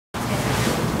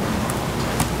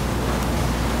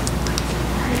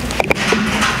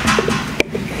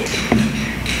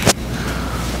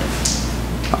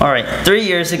Alright, 3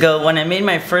 years ago when I made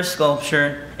my first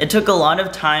sculpture, it took a lot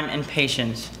of time and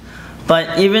patience.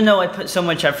 But even though I put so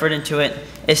much effort into it,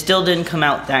 it still didn't come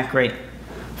out that great.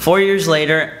 3 years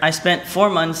later, I spent 4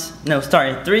 months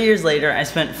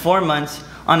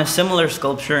on a similar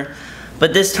sculpture,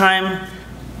 but this time,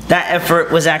 that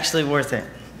effort was actually worth it.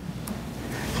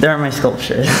 There are my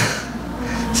sculptures,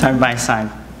 side by side.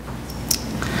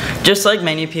 Just like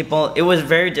many people, it was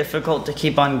very difficult to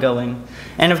keep on going.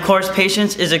 And of course,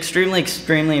 patience is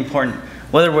extremely important,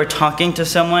 whether we're talking to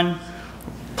someone,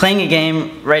 playing a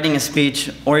game, writing a speech,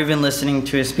 or even listening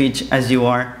to a speech as you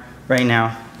are right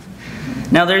now.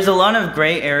 Now, there's a lot of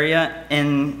gray area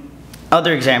in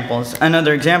other examples.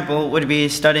 Another example would be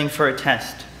studying for a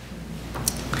test.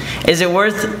 Is it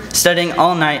worth studying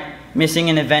all night, missing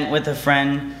an event with a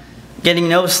friend, getting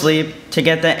no sleep to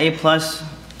get that A+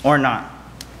 or not?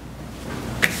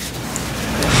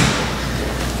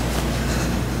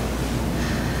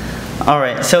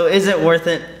 Alright, so is it worth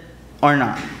it or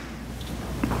not?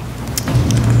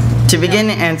 To begin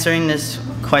answering this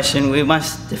question, we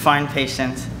must define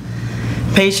patience.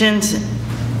 Patience,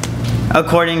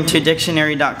 according to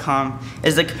dictionary.com,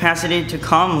 is the capacity to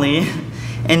calmly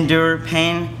endure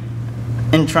pain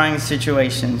in trying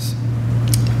situations.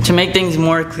 To make things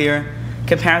more clear,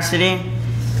 capacity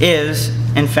is,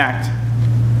 in fact,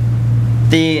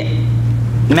 the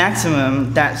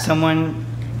maximum that someone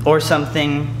or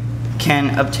something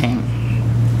can obtain.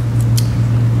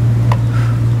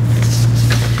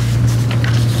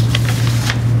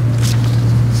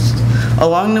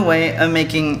 Along the way of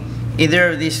making either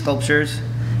of these sculptures,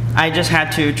 I just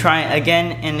had to try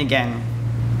again and again.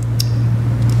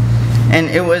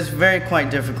 And it was quite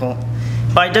difficult.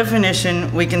 By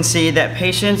definition, we can see that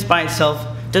patience by itself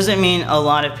doesn't mean a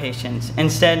lot of patience.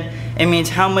 Instead, it means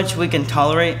how much we can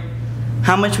tolerate,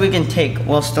 how much we can take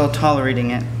while still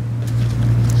tolerating it.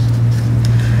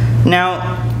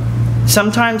 Now,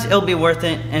 sometimes it'll be worth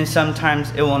it and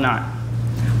sometimes it will not.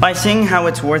 By seeing how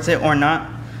it's worth it or not,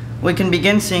 we can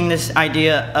begin seeing this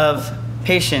idea of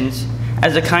patience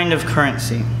as a kind of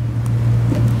currency.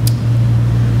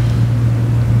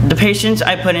 The patience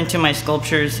I put into my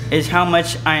sculptures is how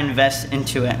much I invest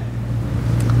into it.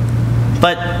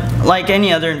 But like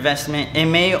any other investment, it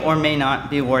may or may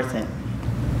not be worth it.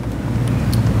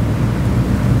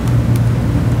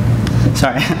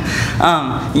 Sorry.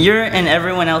 Your and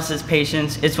everyone else's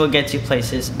patience is what gets you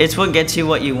places. It's what gets you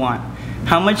what you want.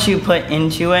 How much you put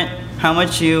into it, how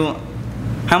much you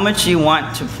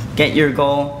want to get your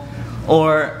goal,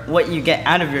 or what you get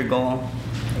out of your goal,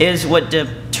 is what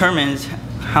determines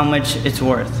how much it's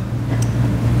worth.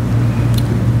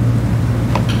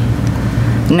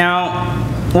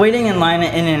 Now, waiting in line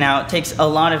at In-N-Out takes a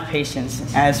lot of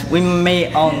patience, as we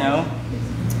may all know.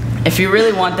 If you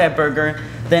really want that burger,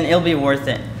 then it'll be worth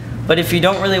it. But if you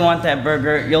don't really want that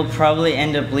burger, you'll probably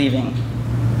end up leaving.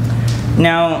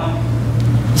 Now,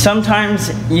 sometimes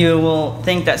you will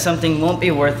think that something won't be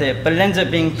worth it, but it ends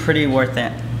up being pretty worth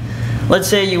it. Let's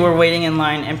say you were waiting in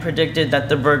line and predicted that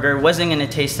the burger wasn't going to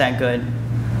taste that good,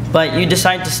 but you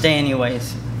decide to stay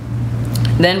anyways.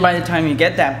 Then by the time you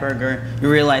get that burger, you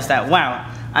realize that,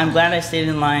 wow, I'm glad I stayed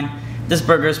in line. This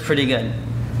burger is pretty good.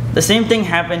 The same thing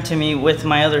happened to me with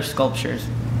my other sculptures.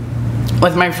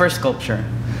 With my first sculpture,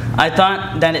 I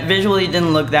thought that it visually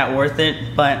didn't look that worth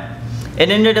it, but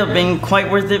it ended up being quite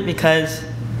worth it because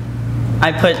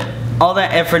I put all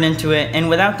that effort into it, and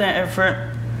without that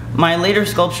effort, my later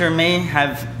sculpture may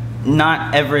have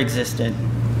not ever existed.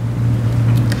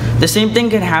 The same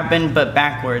thing could happen, but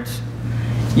backwards.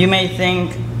 You may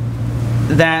think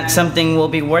that something will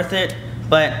be worth it,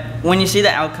 but when you see the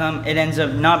outcome, it ends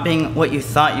up not being what you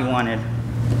thought you wanted.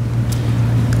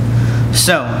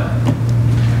 So,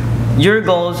 your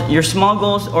goals, your small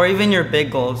goals, or even your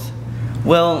big goals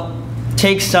will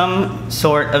take some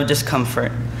sort of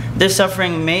discomfort. This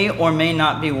suffering may or may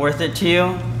not be worth it to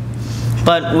you,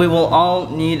 but we will all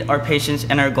need our patience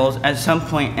and our goals at some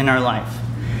point in our life.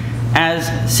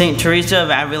 As St. Teresa of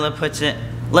Avila puts it,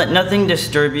 let nothing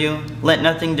disturb you, let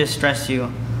nothing distress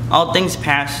you. All things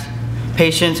pass,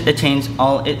 patience attains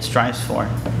all it strives for.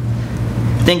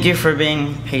 Thank you for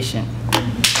being patient.